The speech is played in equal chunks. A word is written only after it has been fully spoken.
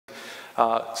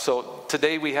So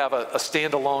today we have a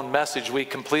standalone message. We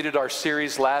completed our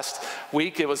series last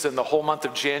week. It was in the whole month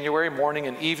of January, morning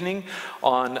and evening,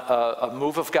 on a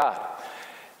move of God.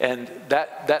 And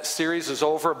that series is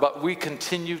over, but we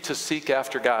continue to seek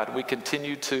after God. We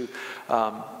continue to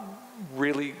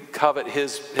really covet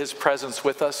His presence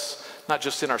with us, not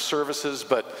just in our services,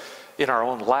 but in our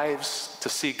own lives, to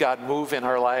see God move in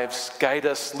our lives, guide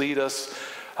us, lead us,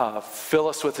 fill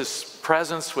us with His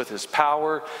presence, with His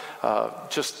power,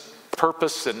 just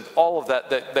purpose and all of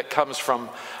that comes from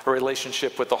a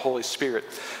relationship with the Holy Spirit.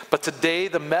 But today,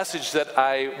 the message that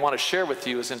I want to share with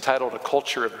you is entitled A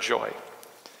Culture of Joy.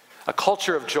 A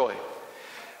culture of joy.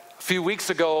 A few weeks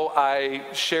ago, I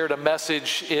shared a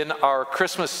message in our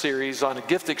Christmas series on a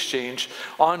gift exchange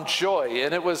on joy,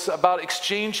 and it was about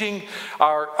exchanging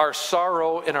our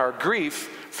sorrow and our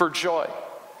grief for joy.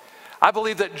 I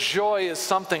believe that joy is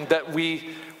something that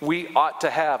we ought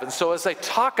to have. And so as I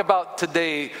talk about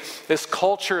today, this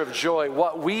culture of joy,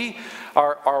 what we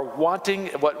are wanting,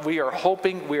 what we are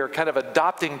hoping, we are kind of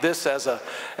adopting this as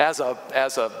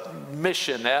a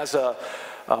mission, as a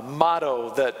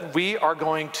motto, that we are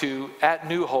going to, at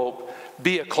New Hope,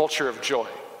 be a culture of joy.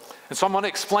 And so I'm going to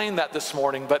explain that this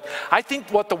morning, but I think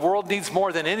what the world needs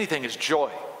more than anything is joy.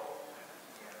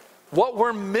 What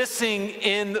we're missing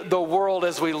in the world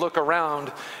as we look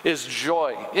around is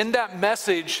joy. In that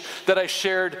message that I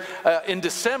shared in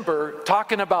December,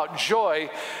 talking about joy,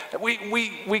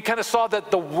 we kind of saw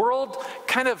that the world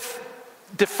kind of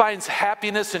defines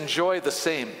happiness and joy the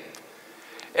same.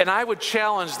 And I would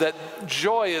challenge that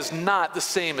joy is not the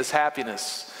same as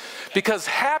happiness, because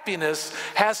happiness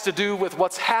has to do with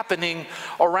what's happening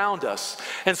around us.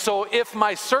 And so if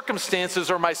my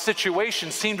circumstances or my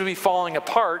situation seem to be falling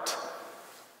apart,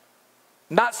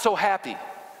 not so happy.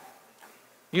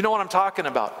 You know what I'm talking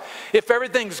about. If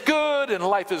everything's good and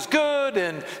life is good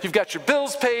and you've got your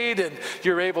bills paid and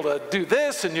you're able to do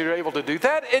this and you're able to do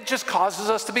that, it just causes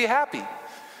us to be happy.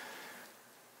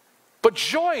 But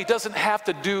joy doesn't have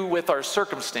to do with our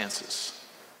circumstances.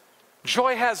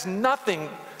 Joy has nothing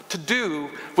to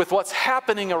do with what's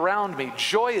happening around me.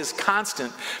 Joy is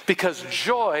constant because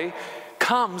joy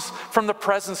comes from the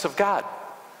presence of God.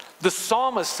 The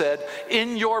psalmist said,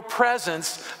 "In your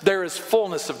presence there is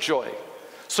fullness of joy."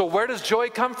 So where does joy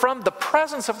come from? The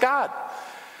presence of God.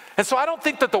 And so I don't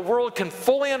think that the world can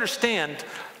fully understand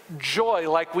joy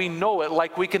like we know it,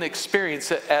 like we can experience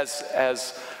it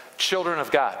as children of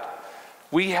God.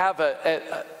 We have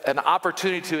an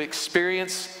opportunity to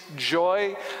experience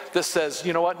joy that says,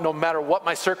 you know what, no matter what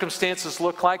my circumstances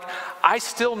look like, I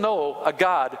still know a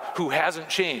God who hasn't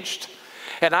changed.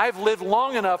 And I've lived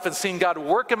long enough and seen God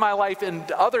work in my life in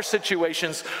other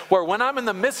situations where when I'm in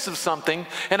the midst of something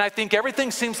and I think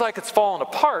everything seems like it's fallen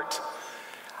apart,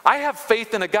 I have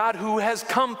faith in a God who has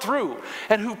come through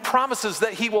and who promises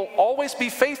that He will always be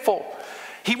faithful.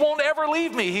 He won't ever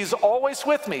leave me. He's always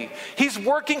with me. He's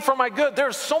working for my good.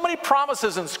 There's so many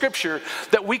promises in Scripture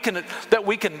that we can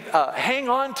hang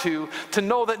on to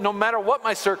know that no matter what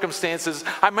my circumstances,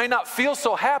 I may not feel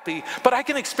so happy, but I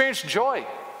can experience joy.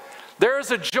 There is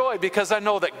a joy because I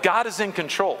know that God is in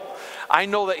control. I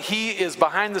know that He is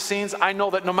behind the scenes. I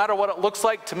know that no matter what it looks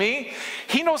like to me,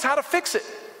 He knows how to fix it.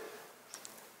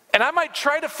 And I might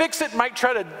try to fix it,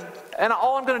 and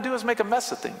all I'm going to do is make a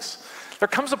mess of things. There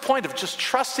comes a point of just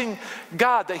trusting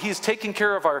God that He's taking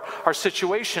care of our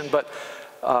situation. But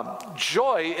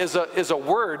joy is a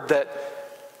word that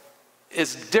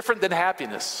is different than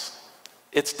happiness.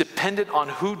 It's dependent on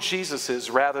who Jesus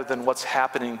is rather than what's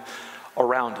happening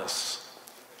around us.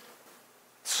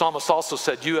 Psalmist also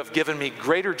said, "You have given me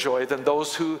greater joy than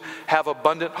those who have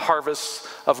abundant harvests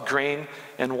of grain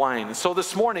and wine." And so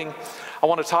this morning, I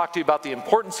want to talk to you about the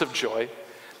importance of joy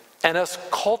and us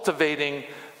cultivating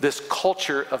this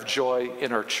culture of joy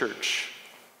in our church.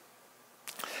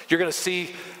 You're going to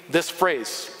see this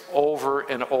phrase over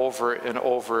and over and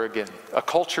over again. A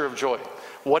culture of joy.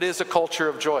 What is a culture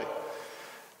of joy?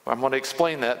 I'm going to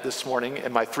explain that this morning,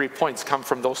 and my 3 points come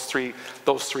from those three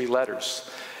letters.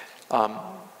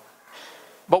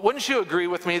 But wouldn't you agree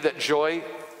with me that joy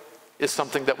is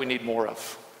something that we need more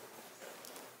of?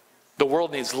 The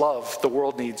world needs love. The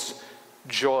world needs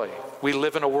joy. We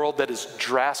live in a world that is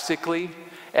drastically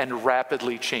and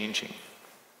rapidly changing.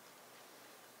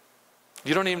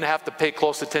 You don't even have to pay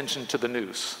close attention to the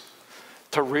news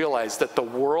to realize that the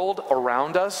world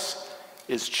around us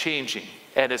is changing,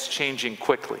 and it's changing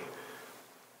quickly.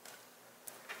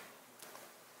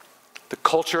 The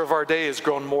culture of our day has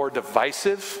grown more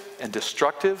divisive and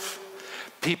destructive.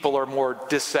 People are more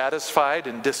dissatisfied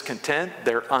and discontent.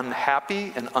 They're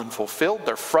unhappy and unfulfilled.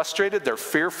 They're frustrated. They're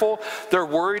fearful. They're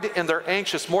worried and they're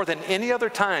anxious more than any other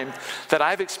time that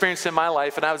I've experienced in my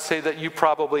life. And I would say that you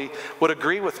probably would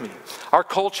agree with me. Our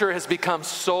culture has become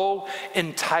so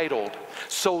entitled,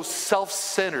 so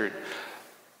self-centered.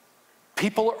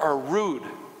 People are rude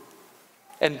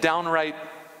and downright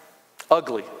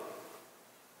ugly,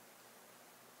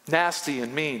 nasty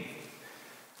and mean.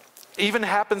 Even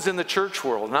happens in the church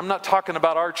world. And I'm not talking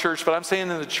about our church, but I'm saying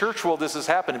in the church world this is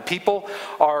happening. People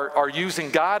are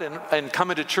using God and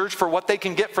coming to church for what they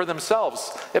can get for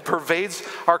themselves. It pervades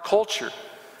our culture.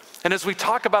 And as we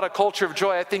talk about a culture of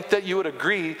joy, I think that you would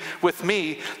agree with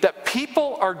me that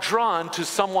people are drawn to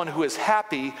someone who is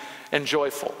happy and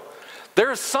joyful.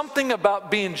 There is something about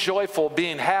being joyful,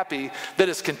 being happy, that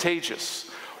is contagious.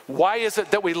 Why is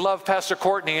it that we love Pastor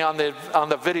Courtney on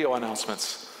the video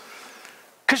announcements?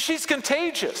 Because she's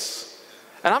contagious.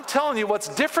 And I'm telling you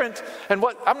what's different, and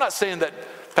what I'm not saying that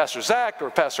Pastor Zach or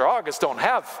Pastor August don't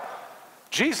have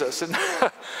Jesus, and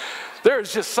there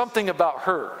is just something about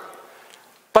her.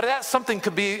 But that something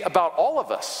could be about all of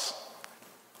us.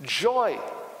 Joy.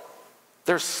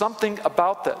 There's something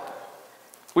about that.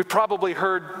 We probably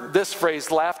heard this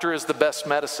phrase, laughter is the best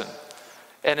medicine.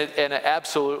 And it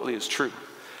absolutely is true.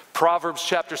 Proverbs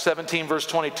chapter 17, verse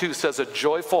 22 says, a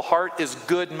joyful heart is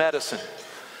good medicine.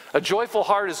 A joyful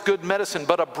heart is good medicine,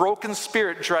 but a broken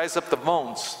spirit dries up the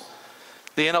bones.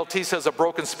 The NLT says a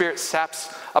broken spirit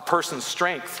saps a person's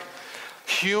strength.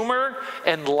 Humor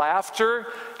and laughter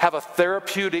have a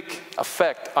therapeutic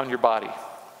effect on your body.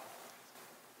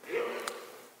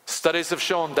 Studies have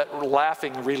shown that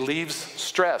laughing relieves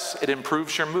stress. It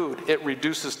improves your mood. It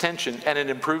reduces tension, and it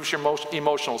improves your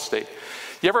emotional state.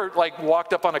 You ever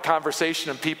walked up on a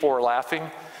conversation and people were laughing?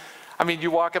 I mean,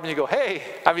 you walk up and you go, hey,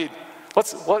 I mean,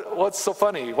 what's so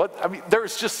funny?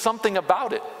 There's just something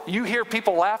about it. You hear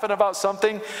people laughing about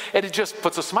something, and it just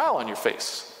puts a smile on your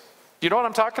face. You know what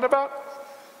I'm talking about?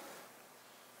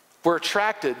 We're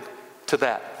attracted to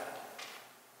that.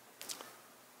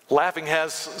 Laughing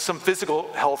has some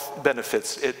physical health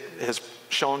benefits. It has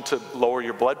shown to lower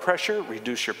your blood pressure,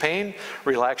 reduce your pain,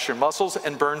 relax your muscles,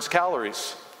 and burns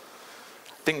calories.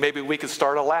 I think maybe we could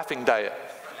start a laughing diet.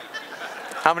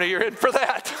 How many are in for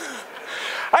that?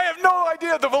 I have no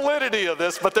idea the validity of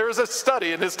this, but there is a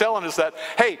study and it's telling us that,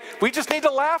 hey, we just need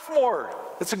to laugh more.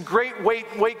 It's a great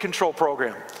weight control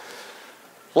program.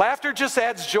 Laughter just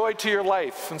adds joy to your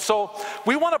life. And so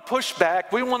we want to push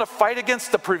back. We want to fight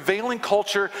against the prevailing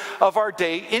culture of our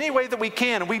day any way that we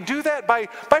can. And we do that by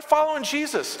following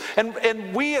Jesus.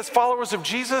 And we as followers of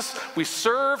Jesus, we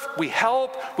serve, we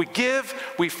help, we give,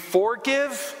 we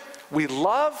forgive, we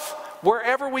love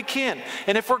wherever we can.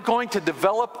 And if we're going to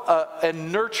develop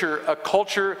and nurture a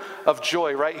culture of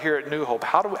joy right here at New Hope,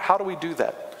 how do we do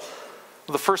that?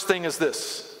 Well, the first thing is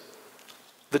this.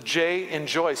 The J in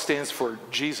joy stands for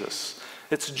Jesus.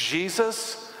 It's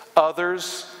Jesus,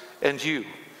 others, and you.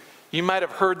 You might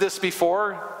have heard this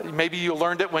before. Maybe you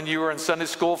learned it when you were in Sunday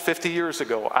school 50 years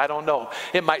ago. I don't know.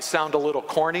 It might sound a little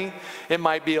corny. It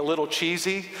might be a little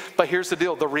cheesy. But here's the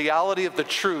deal. The reality of the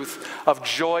truth of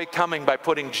joy coming by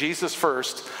putting Jesus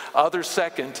first, others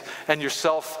second, and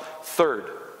yourself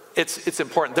third. It's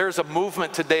important. There's a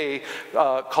movement today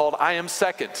called I Am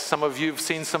Second. Some of you have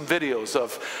seen some videos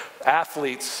of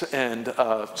athletes and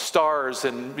stars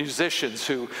and musicians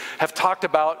who have talked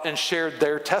about and shared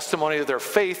their testimony of their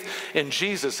faith in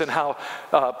Jesus and how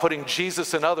putting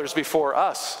Jesus and others before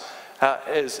us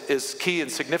is key and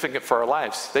significant for our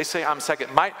lives. They say I'm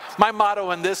second. My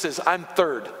motto in this is I'm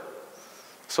third.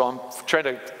 So I'm trying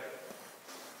to,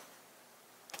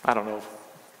 I don't know,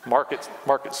 market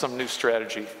some new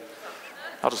strategy.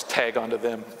 I'll just tag onto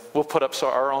them. We'll put up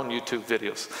our own YouTube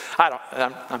videos.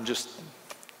 I'm just,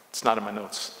 it's not in my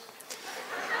notes.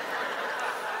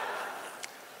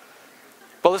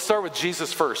 But let's start with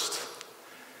Jesus first.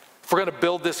 If we're going to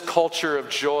build this culture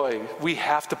of joy, we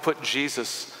have to put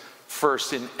Jesus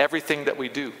first in everything that we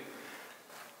do.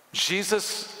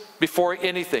 Jesus before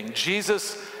anything.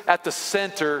 Jesus at the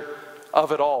center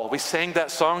of it all. We sang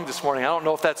that song this morning. I don't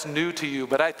know if that's new to you,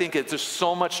 but I think there's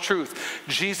so much truth.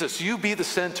 Jesus, you be the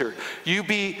center. You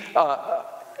be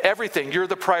everything. You're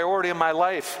the priority in my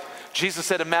life. Jesus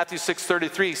said in Matthew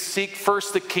 6:33, seek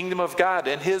first the kingdom of God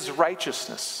and his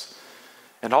righteousness,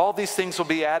 and all these things will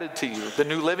be added to you. The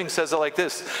New Living says it like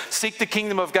this: seek the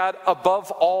kingdom of God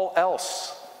above all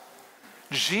else.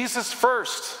 Jesus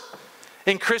first.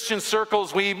 In Christian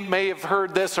circles, we may have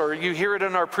heard this, or you hear it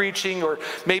in our preaching, or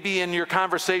maybe in your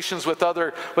conversations with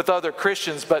other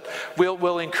Christians, but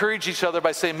we'll encourage each other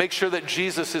by saying, make sure that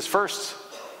Jesus is first.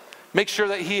 Make sure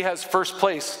that he has first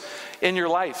place in your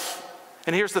life.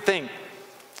 And here's the thing.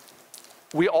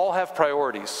 We all have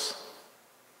priorities.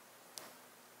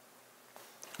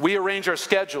 We arrange our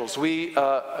schedules. We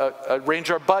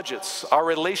arrange our budgets, our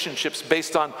relationships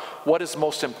based on what is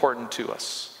most important to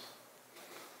us.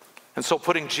 And so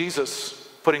putting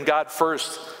God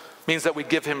first means that we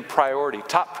give him priority,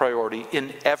 top priority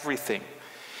in everything.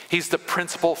 He's the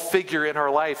principal figure in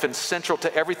our life and central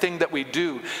to everything that we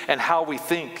do and how we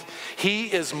think. He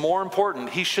is more important.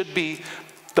 He should be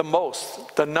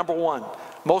the number one,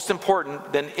 most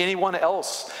important than anyone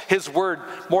else. His word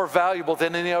more valuable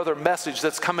than any other message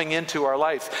that's coming into our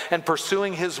life. And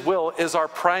pursuing his will is our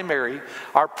primary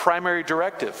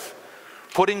directive.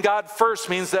 Putting God first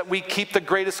means that we keep the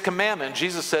greatest commandment.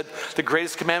 Jesus said the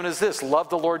greatest commandment is this: love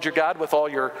the Lord your God with all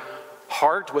your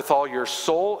heart, with all your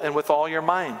soul, and with all your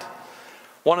mind.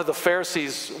 One of the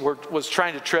Pharisees was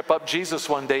trying to trip up Jesus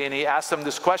one day, and he asked him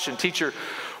this question: Teacher,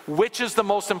 which is the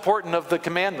most important of the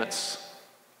commandments?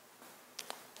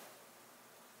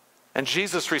 And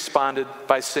Jesus responded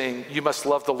by saying, you must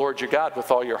love the Lord your God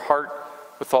with all your heart,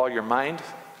 with all your mind,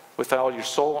 with all your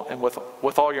soul, and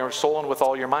with all your soul and with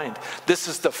all your mind. This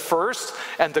is the first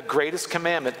and the greatest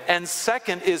commandment. And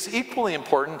second is equally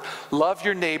important: love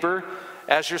your neighbor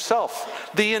as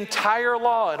yourself. The entire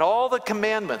law and all the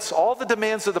commandments, all the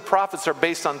demands of the prophets are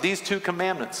based on these two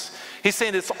commandments. He's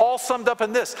saying it's all summed up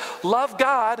in this: love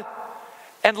God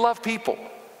and love people.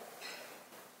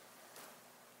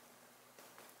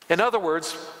 In other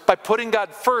words, by putting God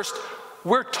first,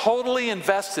 we're totally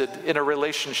invested in a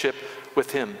relationship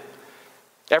with him.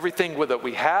 Everything that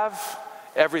we have,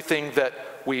 everything that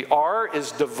we are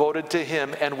is devoted to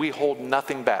him, and we hold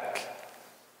nothing back.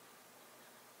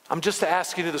 I'm just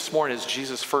asking you this morning, is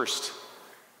Jesus first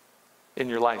in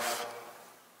your life?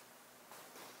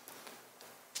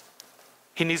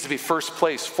 He needs to be first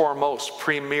place, foremost,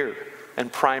 premier,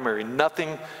 and primary.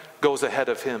 Nothing goes ahead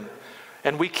of him.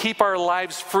 And we keep our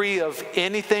lives free of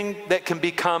anything that can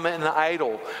become an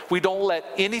idol. We don't let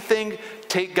anything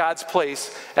take God's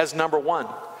place as number one.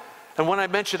 And when I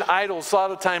mention idols, a lot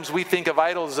of times we think of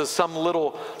idols as some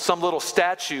little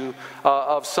statue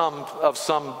of some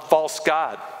false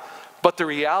god. But the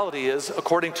reality is,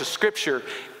 according to Scripture,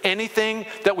 anything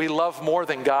that we love more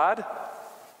than God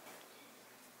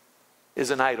is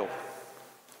an idol.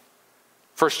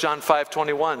 1 John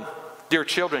 5:21. Dear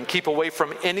children, keep away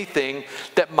from anything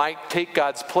that might take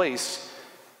God's place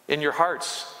in your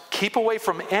hearts. Keep away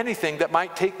from anything that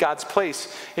might take God's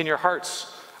place in your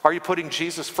hearts. Are you putting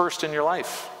Jesus first in your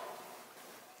life?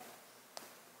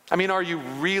 I mean, are you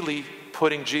really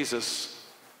putting Jesus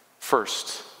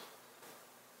first?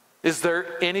 Is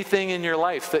there anything in your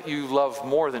life that you love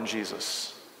more than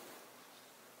Jesus?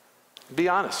 Be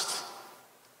honest.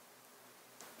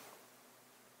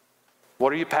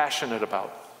 What are you passionate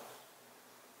about?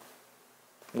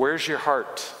 Where's your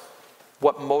heart?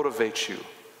 What motivates you?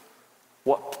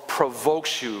 What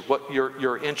provokes you? What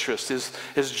your interest?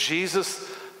 Is Jesus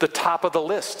the top of the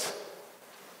list?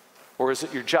 Or is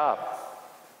it your job?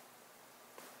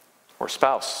 Or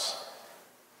spouse?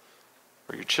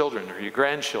 Or your children? Or your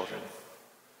grandchildren?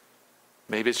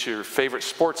 Maybe it's your favorite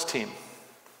sports team.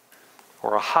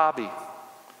 Or a hobby.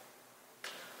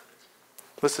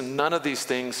 Listen, none of these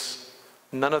things,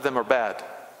 none of them are bad.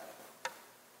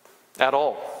 At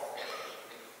all.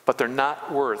 But they're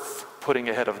not worth putting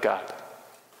ahead of God.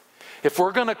 If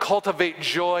we're going to cultivate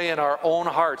joy in our own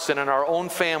hearts and in our own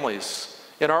families,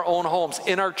 in our own homes,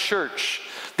 in our church,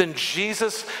 then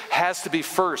Jesus has to be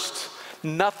first.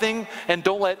 Nothing, and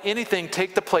don't let anything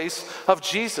take the place of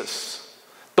Jesus.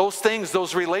 Those things,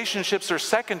 those relationships are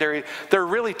secondary. They're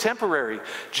really temporary.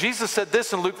 Jesus said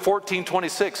this in Luke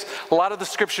 14:26. A lot of the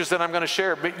scriptures that I'm going to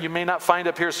share, you may not find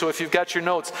up here, so if you've got your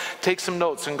notes, take some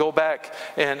notes and go back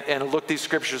and look these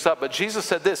scriptures up. But Jesus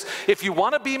said this: if you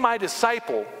want to be my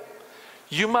disciple,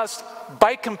 you must,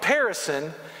 by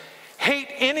comparison, hate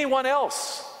anyone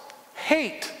else.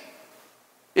 Hate,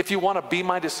 if you want to be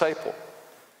my disciple.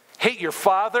 Hate your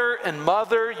father and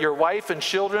mother, your wife and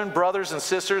children, brothers and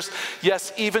sisters,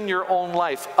 yes, even your own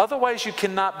life. Otherwise, you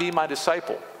cannot be my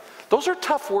disciple. Those are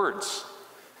tough words.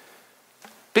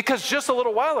 Because just a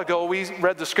little while ago, we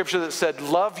read the scripture that said,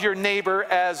 love your neighbor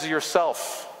as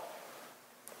yourself.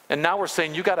 And now we're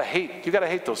saying you gotta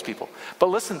hate those people. But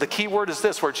listen, the key word is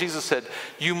this, where Jesus said,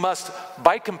 you must,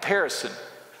 by comparison.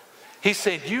 He's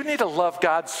saying you need to love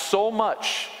God so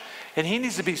much, and he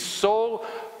needs to be so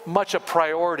much a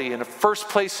priority and a first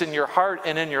place in your heart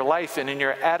and in your life and in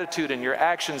your attitude and your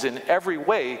actions in every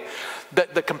way,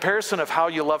 that the comparison of how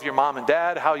you love your mom and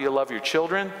dad, how you love your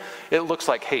children, it looks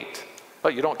like hate. Oh,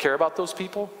 you don't care about those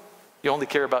people? You only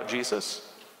care about Jesus?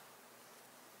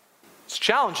 It's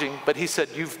challenging, but he said,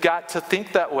 you've got to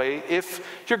think that way if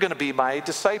you're going to be my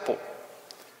disciple.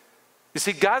 You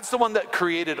see, God's the one that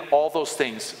created all those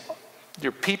things,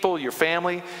 your people, your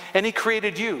family, and he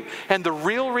created you. And the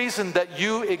real reason that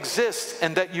you exist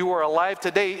and that you are alive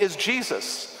today is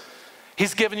Jesus.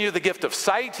 He's given you the gift of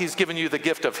sight. He's given you the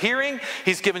gift of hearing.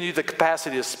 He's given you the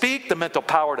capacity to speak, the mental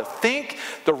power to think,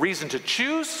 the reason to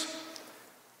choose,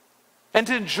 and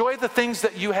to enjoy the things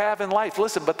that you have in life.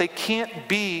 Listen, but they can't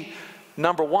be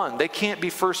number one. They can't be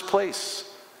first place.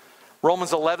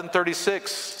 Romans 11:36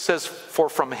 says, for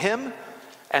from him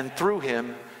and through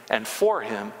him and for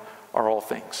him are all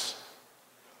things.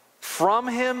 From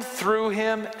him, through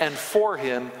him, and for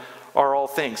him are all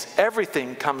things.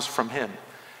 Everything comes from him,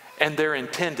 and they're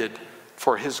intended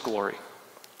for his glory.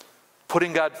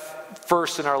 Putting God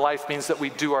first in our life means that we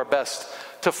do our best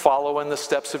to follow in the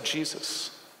steps of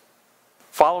Jesus.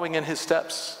 Following in his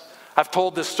steps. I've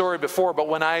told this story before, but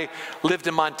when I lived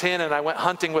in Montana and I went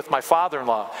hunting with my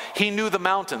father-in-law, he knew the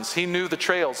mountains, he knew the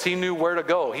trails, he knew where to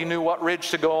go, he knew what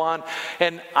ridge to go on,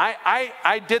 and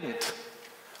I didn't.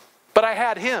 But I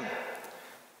had him.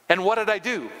 And what did I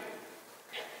do?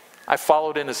 I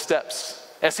followed in his steps.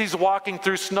 As he's walking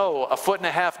through snow,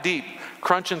 1.5 feet deep,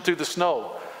 crunching through the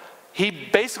snow, he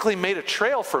basically made a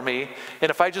trail for me, and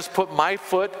if I just put my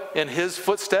foot in his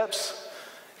footsteps,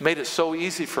 it made it so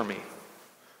easy for me.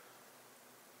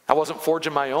 I wasn't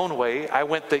forging my own way. I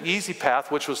went the easy path,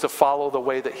 which was to follow the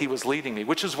way that he was leading me,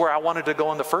 which is where I wanted to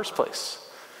go in the first place.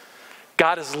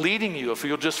 God is leading you if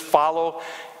you'll just follow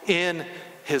in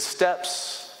his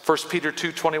steps. 1 Peter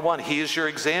 2:21, he is your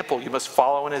example. You must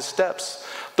follow in his steps.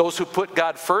 Those who put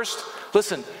God first,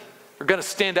 listen, are going to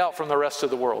stand out from the rest of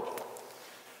the world.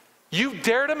 You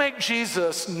dare to make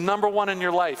Jesus number one in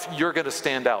your life, you're going to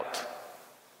stand out.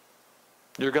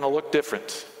 You're going to look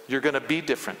different. You're going to be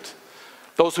different.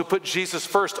 Those who put Jesus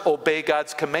first obey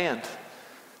God's command,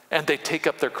 and they take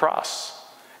up their cross,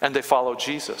 and they follow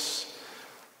Jesus.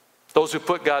 Those who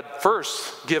put God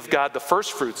first give God the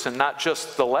first fruits and not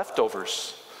just the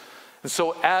leftovers. And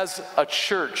so as a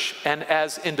church and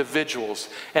as individuals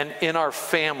and in our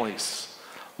families,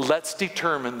 let's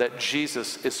determine that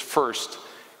Jesus is first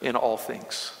in all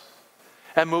things.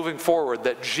 And moving forward,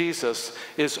 that Jesus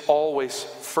is always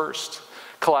first.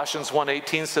 Colossians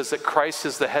 1:18 says that Christ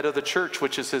is the head of the church,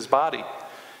 which is his body.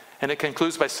 And it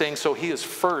concludes by saying, so he is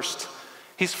first.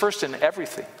 He's first in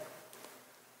everything.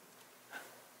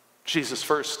 Jesus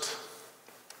first.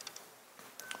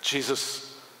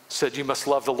 Jesus said, you must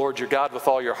love the Lord your God with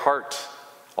all your heart,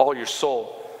 all your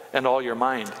soul, and all your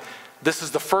mind. This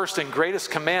is the first and greatest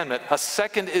commandment. A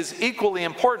second is equally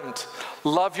important.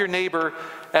 Love your neighbor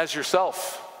as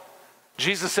yourself.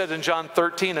 Jesus said in John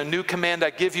 13, a new command I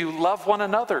give you, love one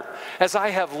another. As I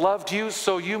have loved you,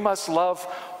 so you must love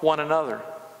one another.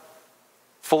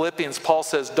 Philippians, Paul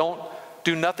says,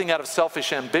 do nothing out of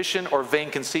selfish ambition or vain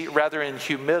conceit. Rather, in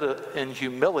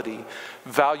humility,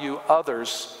 value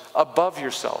others above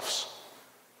yourselves.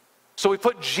 So we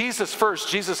put Jesus first.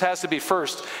 Jesus has to be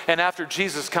first. And after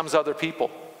Jesus comes other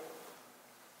people.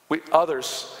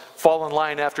 Others fall in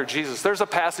line after Jesus. There's a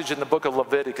passage in the book of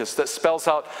Leviticus that spells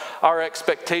out our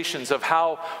expectations of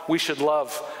how we should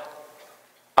love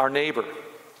our neighbor.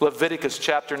 Leviticus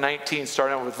chapter 19,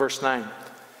 starting with verse 9.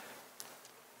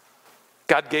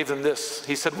 God gave them this.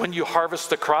 He said, when you harvest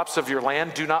the crops of your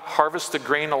land, do not harvest the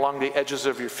grain along the edges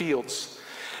of your fields,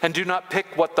 and do not pick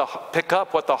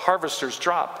up what the harvesters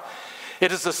drop.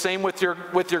 It is the same with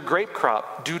your grape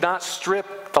crop. Do not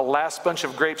strip the last bunch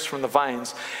of grapes from the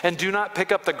vines, and do not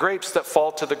pick up the grapes that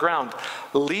fall to the ground.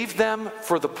 Leave them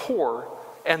for the poor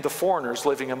and the foreigners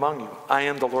living among you. I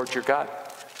am the Lord your God.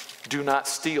 Do not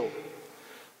steal.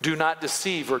 Do not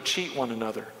deceive or cheat one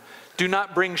another. Do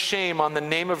not bring shame on the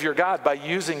name of your God by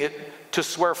using it to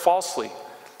swear falsely.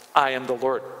 I am the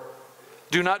Lord.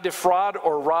 Do not defraud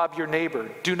or rob your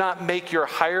neighbor. Do not make your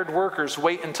hired workers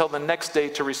wait until the next day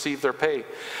to receive their pay.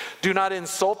 Do not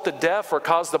insult the deaf or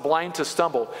cause the blind to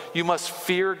stumble. You must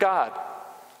fear God.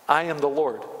 I am the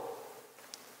Lord.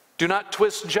 Do not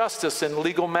twist justice in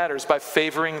legal matters by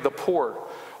favoring the poor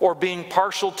or being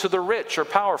partial to the rich or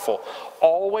powerful.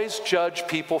 Always judge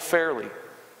people fairly.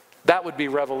 That would be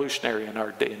revolutionary in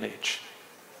our day and age.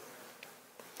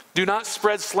 Do not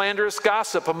spread slanderous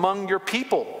gossip among your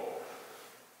people.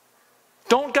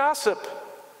 Don't gossip.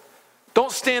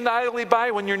 Don't stand idly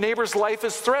by when your neighbor's life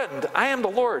is threatened. I am the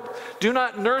Lord. Do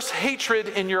not nurse hatred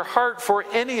in your heart for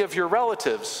any of your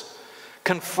relatives.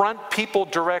 Confront people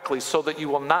directly so that you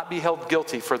will not be held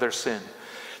guilty for their sin.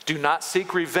 Do not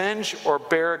seek revenge or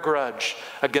bear a grudge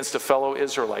against a fellow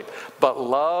Israelite, but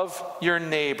love your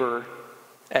neighbor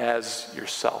as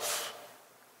yourself.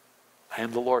 I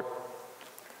am the Lord.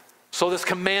 So this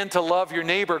command to love your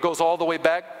neighbor goes all the way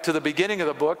back to the beginning of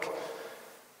the book,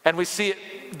 and we see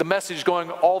the message going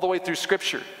all the way through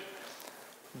Scripture.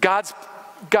 God's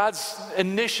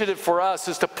initiative for us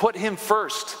is to put him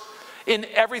first in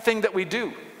everything that we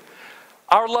do.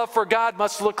 Our love for God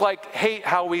must look like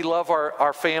how we love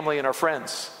our family and our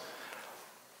friends.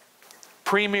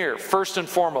 Premier, first and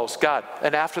foremost, God.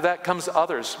 And after that comes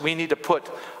others. We need to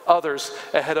put others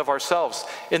ahead of ourselves.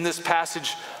 In this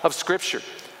passage of Scripture,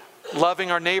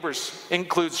 loving our neighbors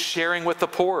includes sharing with the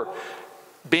poor,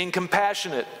 being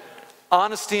compassionate,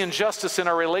 honesty and justice in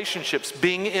our relationships,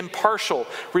 being impartial,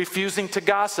 refusing to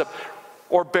gossip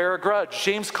or bear a grudge.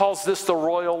 James calls this the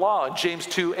royal law. And James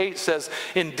 2:8 says,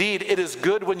 indeed, it is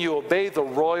good when you obey the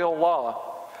royal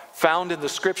law found in the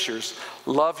Scriptures.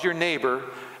 Love your neighbor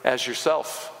as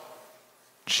yourself.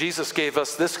 Jesus gave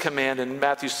us this command in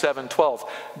Matthew 7:12.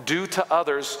 Do to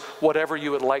others whatever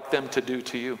you would like them to do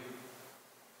to you.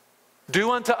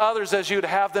 Do unto others as you would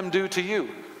have them do to you.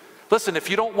 Listen, if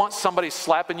you don't want somebody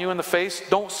slapping you in the face,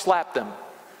 don't slap them.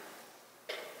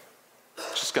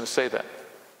 Just going to say that.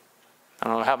 I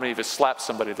don't know how many of you slapped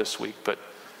somebody this week, but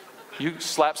you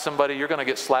slap somebody, you're going to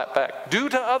get slapped back. Do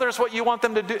to others what you want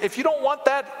them to do. If you don't want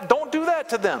that, don't do that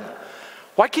to them.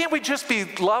 Why can't we just be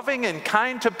loving and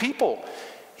kind to people?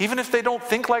 Even if they don't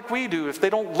think like we do, if they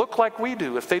don't look like we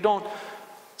do, if they don't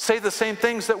say the same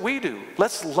things that we do.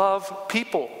 Let's love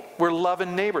people. We're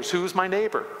loving neighbors. Who's my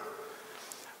neighbor?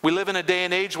 We live in a day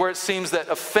and age where it seems that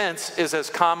offense is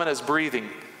as common as breathing.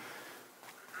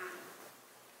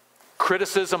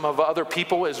 Criticism of other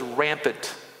people is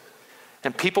rampant.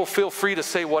 And people feel free to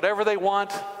say whatever they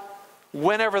want,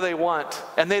 whenever they want,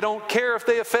 and they don't care if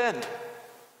they offend.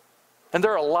 And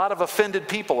there are a lot of offended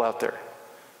people out there.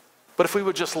 But if we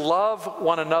would just love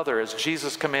one another as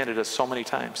Jesus commanded us so many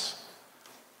times.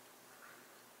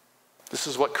 This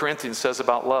is what Corinthians says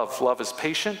about love. Love is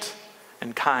patient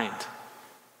and kind.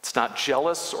 It's not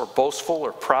jealous or boastful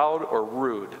or proud or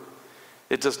rude.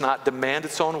 It does not demand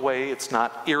its own way. It's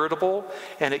not irritable,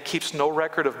 and it keeps no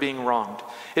record of being wronged.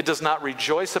 It does not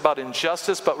rejoice about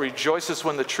injustice, but rejoices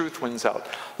when the truth wins out.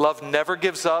 Love never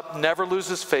gives up, never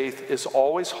loses faith, is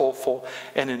always hopeful,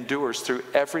 and endures through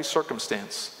every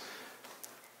circumstance.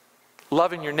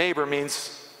 Loving your neighbor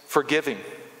means forgiving.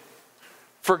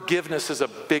 Forgiveness is a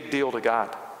big deal to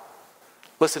God.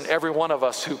 Listen, every one of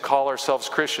us who call ourselves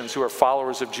Christians, who are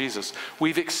followers of Jesus,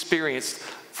 we've experienced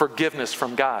forgiveness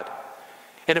from God.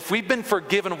 And if we've been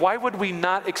forgiven, why would we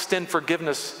not extend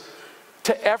forgiveness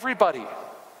to everybody?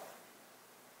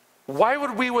 Why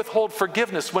would we withhold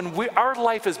forgiveness when our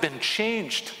life has been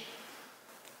changed?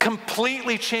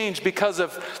 Completely changed because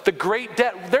of the great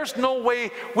debt. There's no way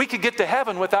we could get to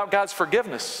heaven without God's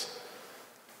forgiveness.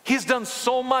 He's done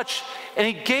so much, and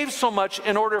he gave so much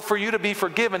in order for you to be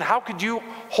forgiven. How could you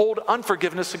hold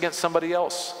unforgiveness against somebody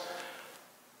else?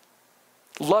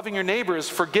 Loving your neighbor is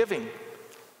forgiving.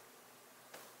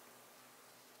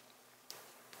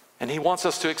 And he wants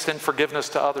us to extend forgiveness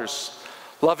to others.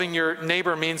 Loving your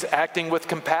neighbor means acting with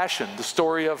compassion. The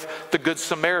story of the Good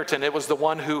Samaritan, it was the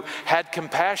one who had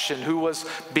compassion, who was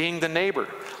being the neighbor.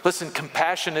 Listen,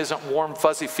 compassion isn't warm,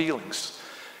 fuzzy feelings.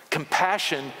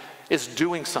 Compassion is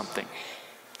doing something.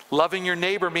 Loving your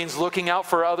neighbor means looking out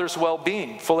for others'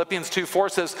 well-being. Philippians 2:4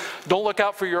 says, don't look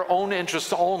out for your own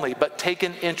interests only, but take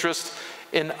an interest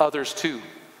in others too.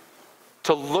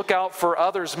 To look out for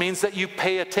others means that you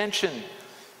pay attention.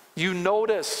 You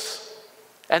notice,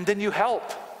 and then you help.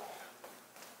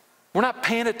 We're not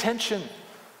paying attention.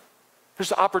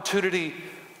 There's opportunity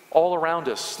all around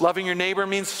us. Loving your neighbor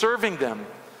means serving them.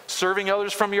 Serving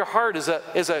others from your heart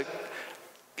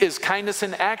is kindness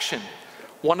in action.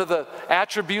 One of the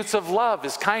attributes of love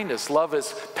is kindness. Love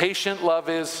is patient. Love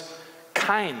is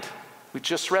kind. We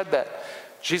just read that.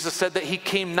 Jesus said that he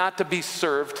came not to be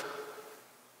served,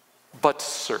 but to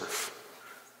serve.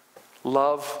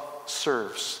 Love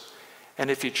serves. And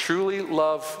if you truly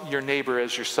love your neighbor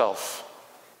as yourself,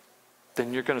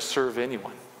 then you're going to serve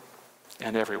anyone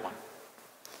and everyone.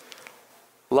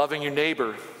 Loving your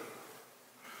neighbor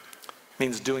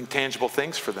means doing tangible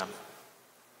things for them.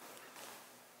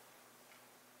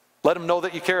 Let them know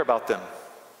that you care about them.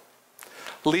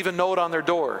 Leave a note on their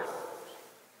door.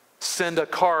 Send a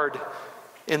card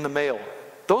in the mail.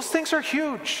 Those things are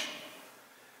huge.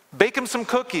 Bake them some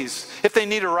cookies. If they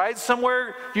need a ride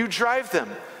somewhere, you drive them.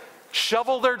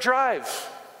 Shovel their drive.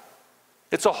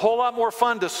 It's a whole lot more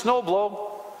fun to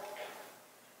snowblow.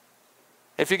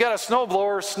 If you got a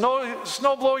snowblower,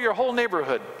 snow blow your whole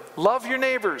neighborhood. Love your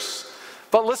neighbors.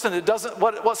 But listen, it doesn't.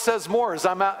 What says more is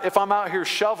if I'm out here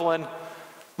shoveling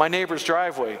my neighbor's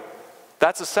driveway,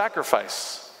 that's a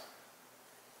sacrifice.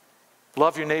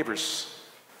 Love your neighbors.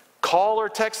 Call or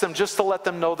text them just to let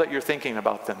them know that you're thinking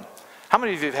about them. How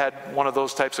many of you have had one of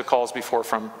those types of calls before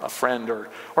from a friend or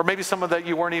maybe someone that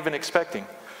you weren't even expecting?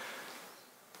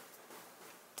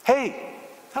 Hey,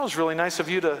 that was really nice of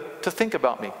you to think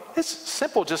about me. It's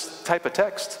simple, just type a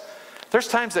text. There's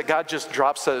times that God just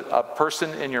drops a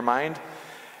person in your mind,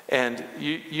 and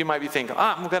you might be thinking,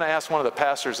 I'm going to ask one of the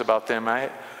pastors about them. I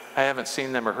haven't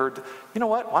seen them or heard. You know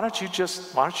what? Why don't you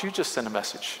just send a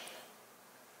message?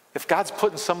 If God's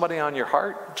putting somebody on your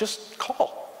heart, just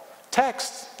call,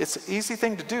 text. It's an easy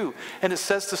thing to do, and it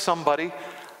says to somebody,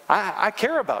 I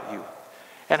care about you.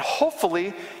 And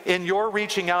hopefully, in your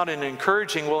reaching out and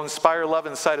encouraging will inspire love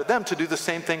inside of them to do the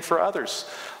same thing for others.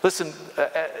 Listen,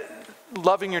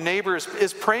 loving your neighbor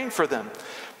is praying for them.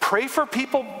 Pray for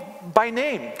people by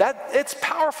name. It's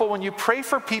powerful when you pray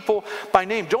for people by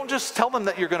name. Don't just tell them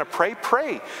that you're going to pray.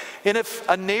 Pray. And if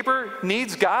a neighbor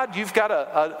needs God, you've got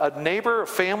a neighbor, a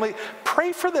family,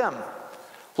 pray for them.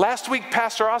 Last week,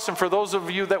 Pastor Austin, for those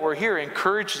of you that were here,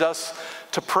 encouraged us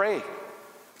to pray,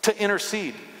 to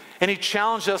intercede. And he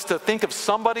challenged us to think of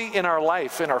somebody in our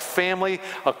life, in our family,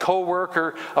 a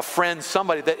coworker, a friend,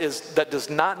 somebody that does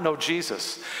not know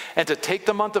Jesus, and to take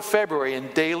the month of February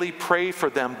and daily pray for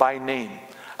them by name.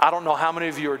 I don't know how many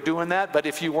of you are doing that, but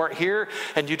if you weren't here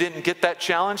and you didn't get that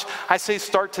challenge, I say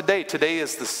start today. Today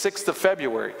is the 6th of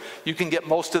February. You can get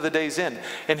most of the days in.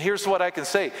 And here's what I can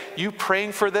say. You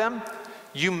praying for them,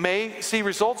 you may see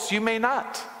results, you may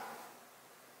not.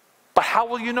 But how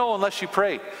will you know unless you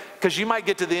pray? Because you might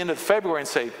get to the end of February and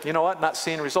say, you know what, not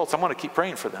seeing results. I'm going to keep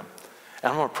praying for them.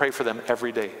 And I'm going to pray for them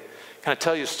every day. Can I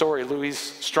tell you a story? Louise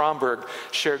Stromberg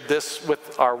shared this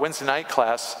with our Wednesday night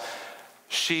class.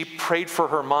 She prayed for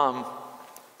her mom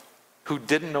who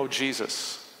didn't know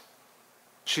Jesus.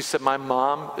 She said, my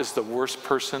mom is the worst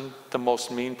person, the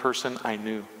most mean person I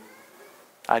knew.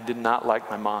 I did not like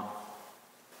my mom.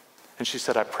 And she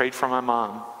said, I prayed for my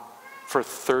mom for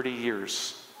 30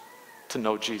 years to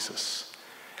know Jesus.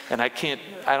 And I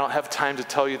don't have time to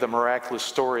tell you the miraculous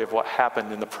story of what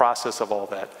happened in the process of all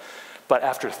that. But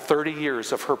after 30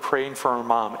 years of her praying for her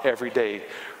mom every day,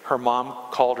 her mom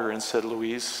called her and said,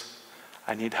 Louise,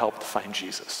 I need help to find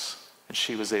Jesus. And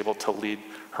she was able to lead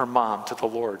her mom to the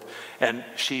Lord. And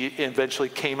she eventually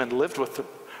came and lived with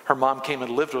her mom came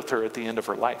and lived with her at the end of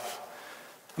her life.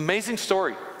 Amazing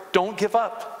story. Don't give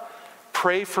up.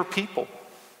 Pray for people.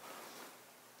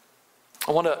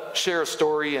 I want to share a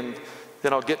story, and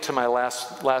then I'll get to my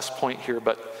last point here.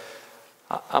 But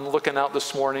I'm looking out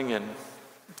this morning, and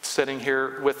sitting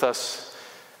here with us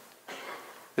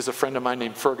is a friend of mine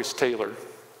named Fergus Taylor.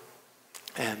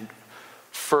 And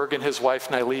Ferg and his wife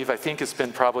Nyleave, I think it's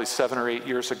been probably 7 or 8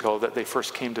 years ago that they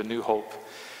first came to New Hope.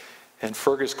 And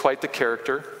Ferg is quite the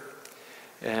character,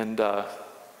 and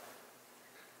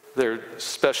they're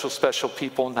special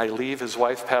people. Nyleave, his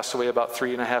wife, passed away about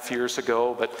 3.5 years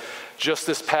ago, but just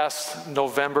this past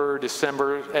November,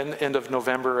 December, end of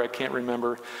November, I can't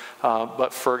remember,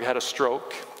 but Ferg had a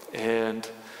stroke, and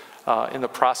in the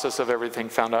process of everything,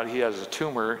 found out he has a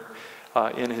tumor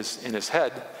in his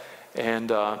head, and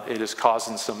it is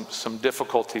causing some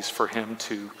difficulties for him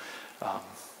to,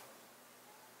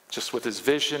 just with his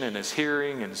vision and his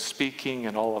hearing and speaking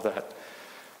and all of that.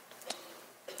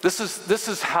 This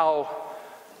is how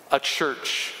a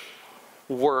church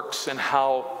works and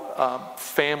how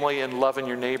family and loving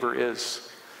your neighbor is.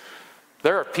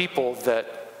 There are people that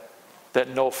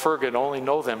know Ferg and only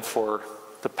know them for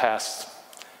the past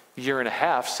 1.5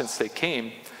 years since they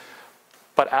came.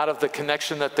 But out of the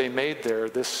connection that they made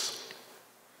there's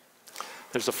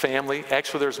a family,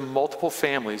 actually there's multiple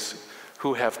families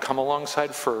who have come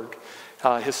alongside Ferg.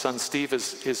 His son Steve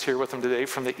is here with him today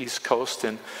from the East Coast,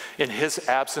 and in his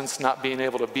absence, not being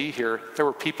able to be here, there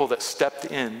were people that stepped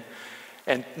in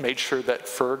and made sure that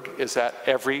Ferg is at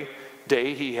every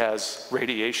day he has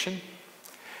radiation,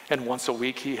 and once a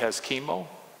week he has chemo,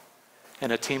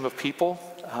 and a team of people,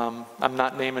 I'm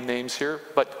not naming names here,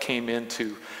 but came in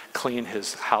to clean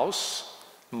his house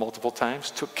multiple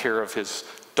times, took care of his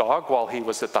dog while he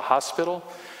was at the hospital,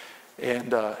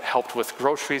 and helped with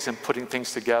groceries and putting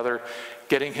things together,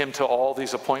 getting him to all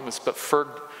these appointments. But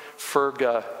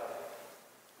Ferg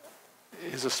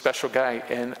is a special guy,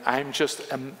 and I'm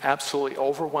absolutely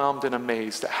overwhelmed and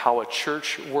amazed at how a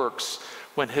church works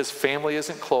when his family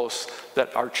isn't close,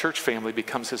 that our church family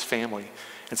becomes his family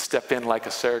and step in like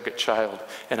a surrogate child.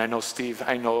 And I know Steve,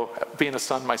 being a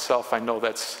son myself, I know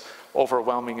that's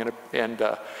overwhelming. And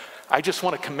I just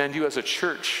want to commend you as a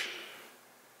church,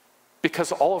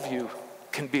 because all of you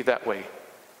can be that way.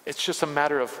 It's just a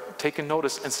matter of taking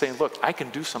notice and saying, look, I can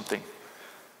do something.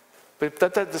 But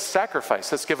that's sacrifice.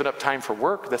 That's giving up time for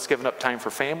work. That's giving up time for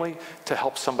family to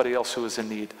help somebody else who is in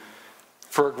need.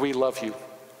 Ferg, we love you,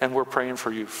 and we're praying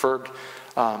for you. Ferg,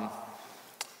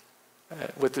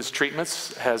 with his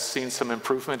treatments, has seen some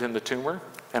improvement in the tumor,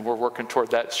 and we're working toward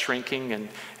that shrinking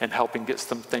and helping get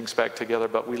some things back together.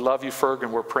 But we love you, Ferg,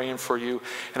 and we're praying for you.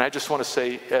 And I just want to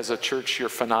say, as a church, you're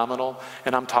phenomenal.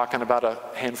 And I'm talking about a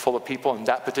handful of people. In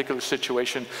that particular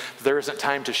situation, there isn't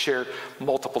time to share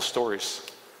multiple stories.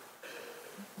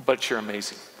 But you're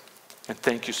amazing. And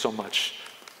thank you so much.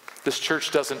 This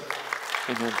church doesn't,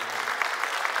 amen.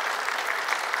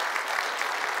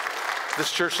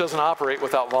 This church doesn't operate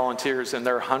without volunteers, and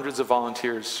there are hundreds of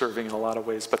volunteers serving in a lot of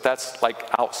ways, but that's like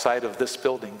outside of this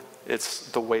building. It's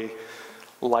the way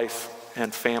life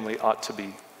and family ought to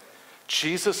be.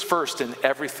 Jesus first in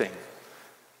everything,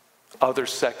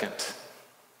 others second,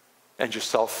 and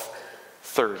yourself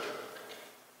third.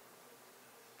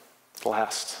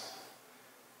 Last.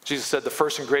 Jesus said the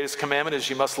first and greatest commandment is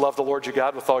you must love the Lord your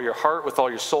God with all your heart, with all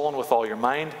your soul, and with all your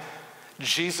mind.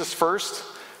 Jesus first.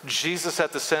 Jesus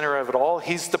at the center of it all.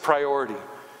 He's the priority. And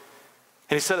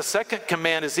he said a second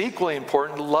command is equally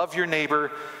important: love your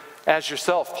neighbor as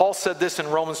yourself. Paul said this in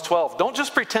Romans 12. Don't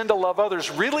just pretend to love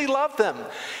others, really love them.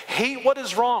 Hate what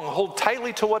is wrong, hold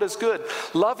tightly to what is good.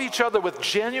 Love each other with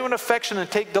genuine affection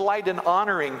and take delight in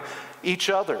honoring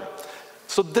each other.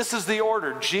 So this is the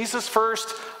order: Jesus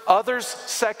first, others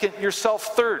second,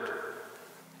 yourself third.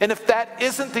 And if that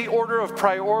isn't the order of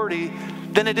priority,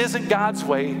 then it isn't God's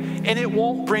way, and it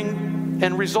won't bring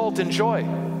and result in joy.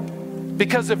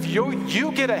 Because if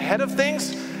you get ahead of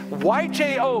things,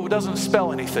 YJO doesn't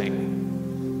spell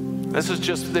anything. This is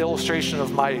just the illustration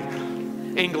of my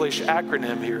English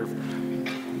acronym here.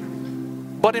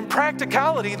 But in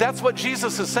practicality, that's what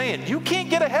Jesus is saying. You can't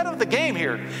get ahead of the game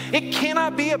here. It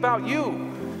cannot be about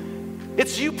you.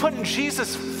 It's you putting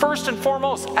Jesus first and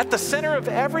foremost at the center of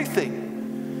everything.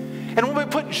 And when we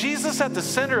put Jesus at the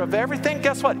center of everything,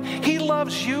 guess what? He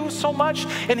loves you so much,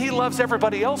 and he loves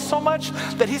everybody else so much,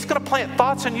 that he's going to plant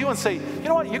thoughts in you and say, you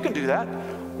know what, you can do that.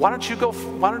 Why don't you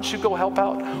go help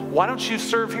out? Why don't you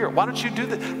serve here? Why don't you do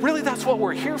that? Really, that's what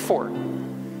we're here for.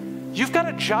 You've got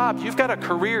a job, you've got a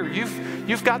career,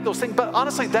 you've got those things, but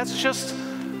honestly, that's just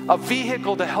a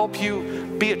vehicle to help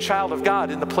you be a child of God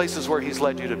in the places where he's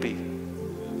led you to be.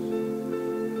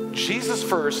 Jesus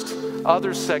first,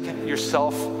 others second,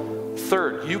 yourself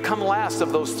third. You come last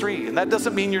of those three. And that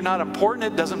doesn't mean you're not important.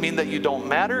 It doesn't mean that you don't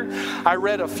matter. I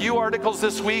read a few articles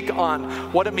this week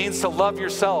on what it means to love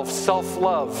yourself,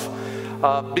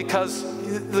 self-love, because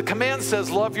the command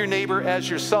says love your neighbor as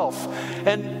yourself.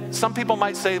 And some people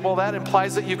might say, well, that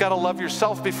implies that you've got to love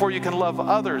yourself before you can love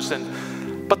others.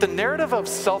 But the narrative of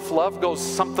self-love goes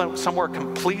somewhere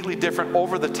completely different,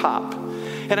 over the top.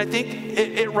 And I think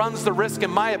it runs the risk,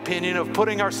 in my opinion, of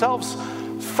putting ourselves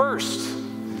first.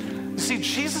 See,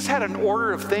 Jesus had an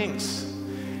order of things.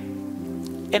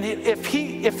 And if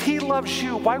he loves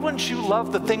you, why wouldn't you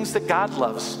love the things that God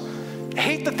loves?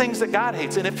 Hate the things that God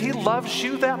hates. And if he loves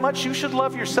you that much, you should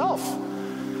love yourself.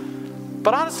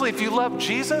 But honestly, if you love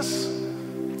Jesus,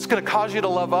 it's going to cause you to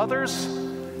love others.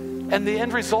 And the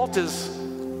end result is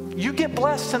you get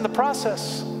blessed in the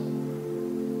process.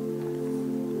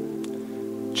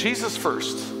 Jesus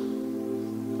first,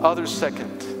 others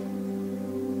second,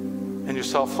 and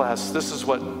yourself last. This is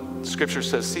what Scripture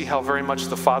says. See how very much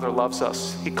the Father loves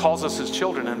us. He calls us his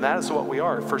children, and that is what we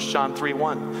are. 1 John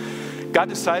 3:1. God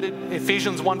decided,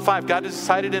 Ephesians 1:5, God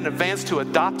decided in advance to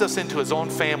adopt us into his own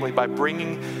family by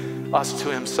bringing us to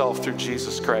himself through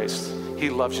Jesus Christ. He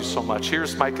loves you so much.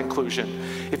 Here's my conclusion.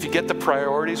 If you get the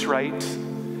priorities right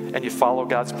and you follow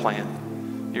God's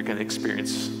plan, you're going to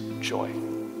experience joy.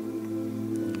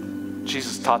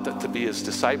 Jesus taught that to be his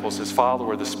disciples, his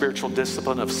follower, the spiritual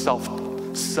discipline of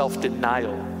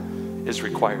self-denial is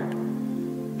required.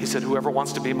 He said, whoever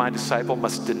wants to be my disciple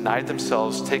must deny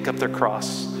themselves, take up their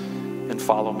cross, and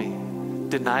follow me.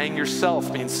 Denying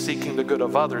yourself means seeking the good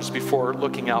of others before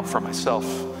looking out for myself.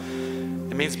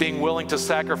 It means being willing to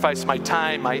sacrifice my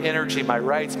time, my energy, my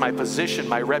rights, my position,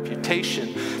 my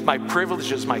reputation, my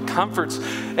privileges, my comforts,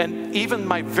 and even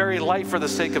my very life for the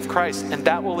sake of Christ. And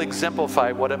that will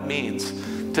exemplify what it means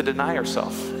to deny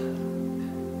ourselves.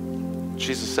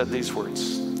 Jesus said these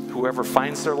words, whoever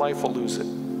finds their life will lose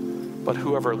it, but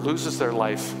whoever loses their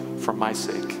life for my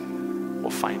sake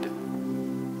will find it.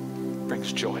 It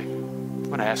brings joy. I'm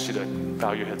going to ask you to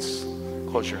bow your heads,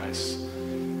 close your eyes.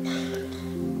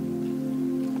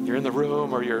 You're in the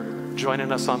room or you're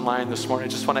joining us online this morning, I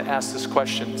just want to ask this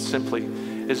question simply.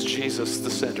 Is Jesus the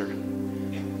center?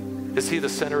 Is he the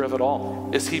center of it all?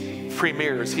 Is he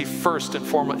premier? Is he first and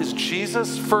foremost? Is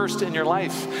Jesus first in your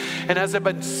life? And as I've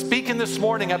been speaking this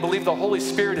morning, I believe the Holy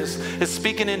Spirit is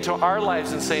speaking into our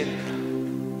lives and saying,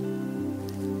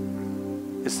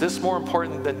 is this more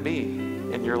important than me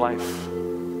in your life?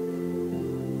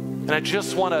 And I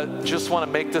just want to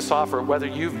make this offer, whether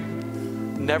you've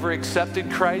never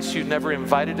accepted Christ, you've never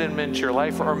invited him into your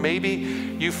life, or maybe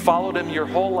you followed him your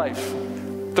whole life,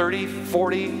 30,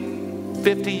 40,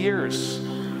 50 years.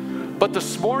 But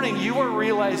this morning you are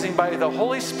realizing by the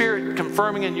Holy Spirit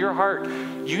confirming in your heart,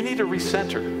 you need to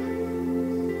recenter.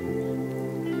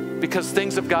 Because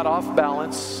things have got off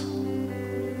balance.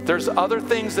 There's other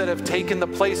things that have taken the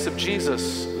place of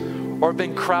Jesus or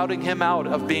been crowding him out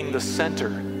of being the center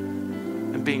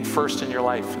and being first in your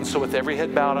life. And so with every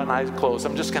head bowed and eyes closed,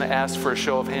 I'm just going to ask for a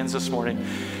show of hands this morning.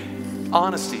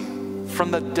 Honesty, from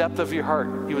the depth of your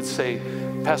heart, you would say,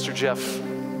 Pastor Jeff,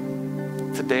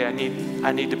 today I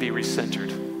need to be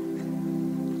recentered.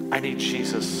 I need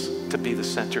Jesus to be the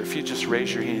center. If you just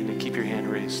raise your hand and keep your hand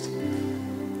raised.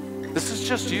 This is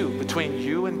just you, between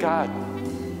you and God.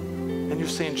 And you're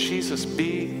saying, Jesus,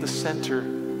 be the center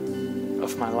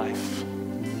of my life.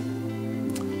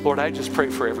 Lord, I just pray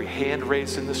for every hand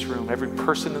raised in this room, every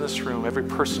person in this room, every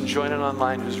person joining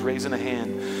online who's raising a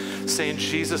hand, saying,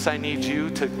 Jesus, I need you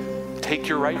to take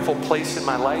your rightful place in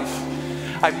my life.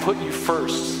 I put you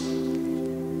first.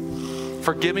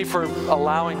 Forgive me for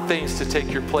allowing things to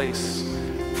take your place.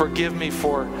 Forgive me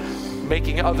for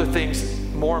making other things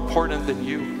more important than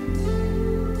you.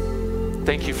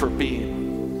 Thank you for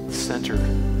being the center.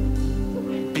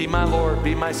 Be my Lord,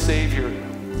 be my Savior.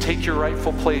 Take your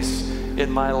rightful place in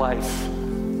my life,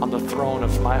 on the throne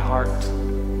of my heart.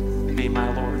 Be my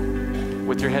Lord.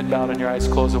 With your head bowed and your eyes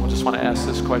closed, I just want to ask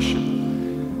this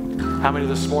question. How many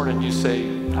this morning you say,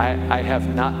 I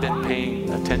have not been paying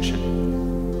attention?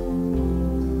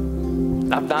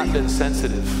 I've not been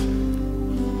sensitive.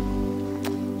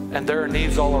 And there are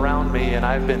needs all around me, and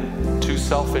I've been too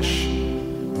selfish,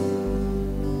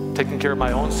 taking care of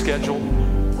my own schedule,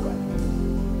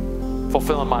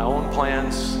 fulfilling my own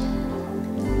plans,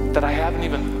 that I haven't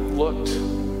even looked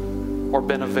or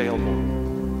been available.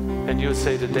 And you would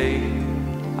say, today,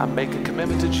 I make a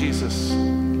commitment to Jesus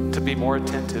to be more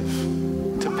attentive,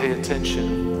 to pay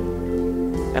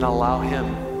attention, and allow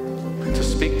him to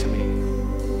speak to me,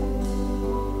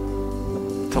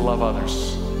 to love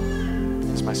others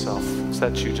as myself. Is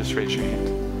that you? Just raise your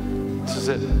hand. This is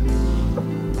it.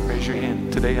 Raise your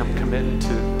hand. Today I'm committed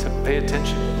to pay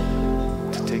attention,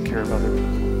 to take care of others.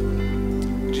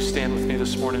 Would you stand with me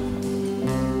this morning?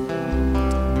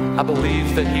 I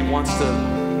believe that he wants to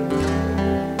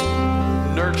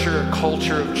nurture a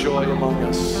culture of joy among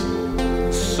us.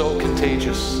 So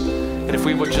contagious. And if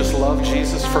we would just love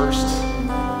Jesus first,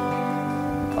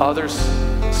 others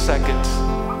second,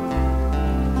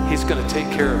 he's going to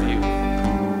take care of you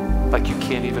like you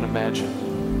can't even imagine.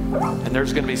 And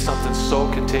there's going to be something so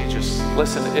contagious.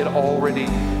 Listen, it already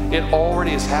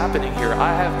is happening here.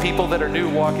 I have people that are new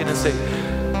walk in and say,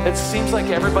 it seems like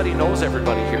everybody knows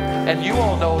everybody here. And you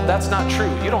all know that's not true.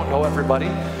 You don't know everybody.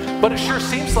 But it sure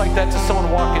seems like that to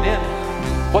someone walking in.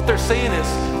 What they're saying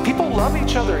is, people love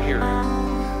each other here.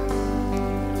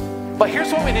 But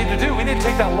here's what we need to do. We need to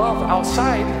take that love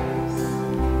outside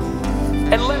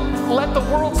and let the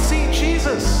world see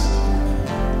Jesus.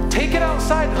 Take it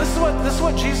outside. This is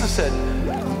what Jesus said.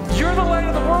 You're the light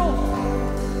of the world.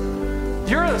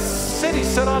 You're a city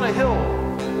set on a hill.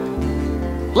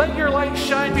 Let your light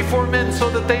shine before men so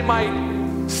that they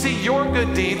might see your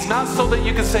good deeds, not so that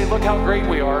you can say, look how great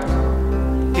we are.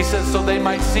 He says, so they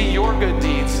might see your good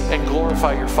deeds and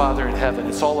glorify your Father in heaven.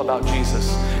 It's all about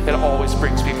Jesus. It always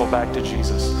brings people back to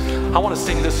Jesus. I want to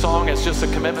sing this song as just a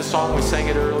commitment song. We sang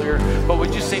it earlier. But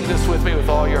would you sing this with me with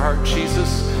all your heart?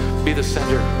 Jesus, be the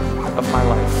center of my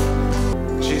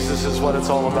life. Jesus is what it's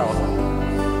all about.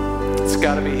 It's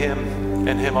got to be him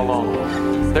and him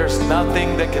alone. There's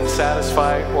nothing that can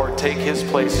satisfy or take his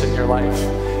place in your life.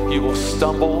 You will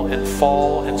stumble and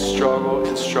fall and struggle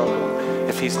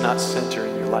if he's not center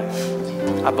in your life.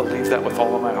 I believe that with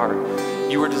all of my heart.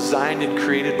 You were designed and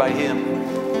created by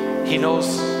him. He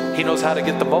knows how to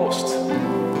get the most.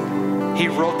 He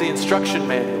wrote the instruction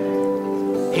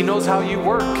manual. He knows how you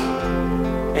work.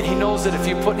 And he knows that if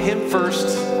you put him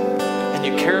first and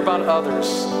you care about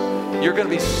others, you're going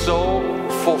to be so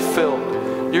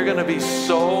fulfilled. You're going to be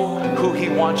so who he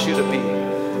wants you to be.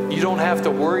 You don't have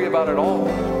to worry about it all.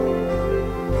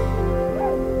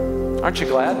 Aren't you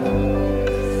glad?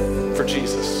 For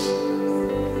Jesus.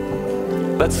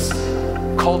 Let's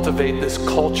cultivate this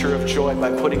culture of joy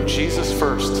by putting Jesus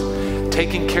first,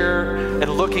 taking care and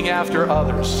looking after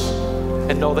others,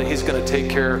 and know that he's going to take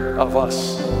care of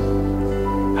us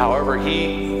however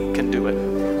he can do it,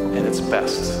 and it's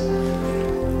best.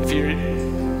 If you're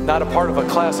not a part of a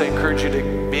class, I encourage you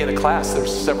to be in a class.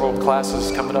 There's several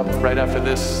classes coming up right after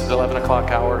this, the 11 o'clock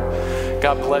hour.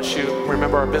 God bless you.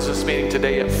 Remember our business meeting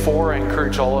today at 4. I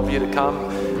encourage all of you to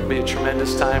come. It'll be a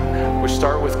tremendous time. We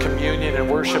start with communion and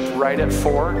worship right at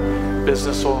 4.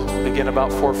 Business will begin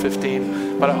about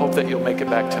 4:15, but I hope that you'll make it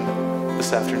back to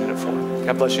this afternoon at 4.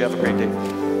 God bless you. Have a great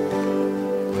day.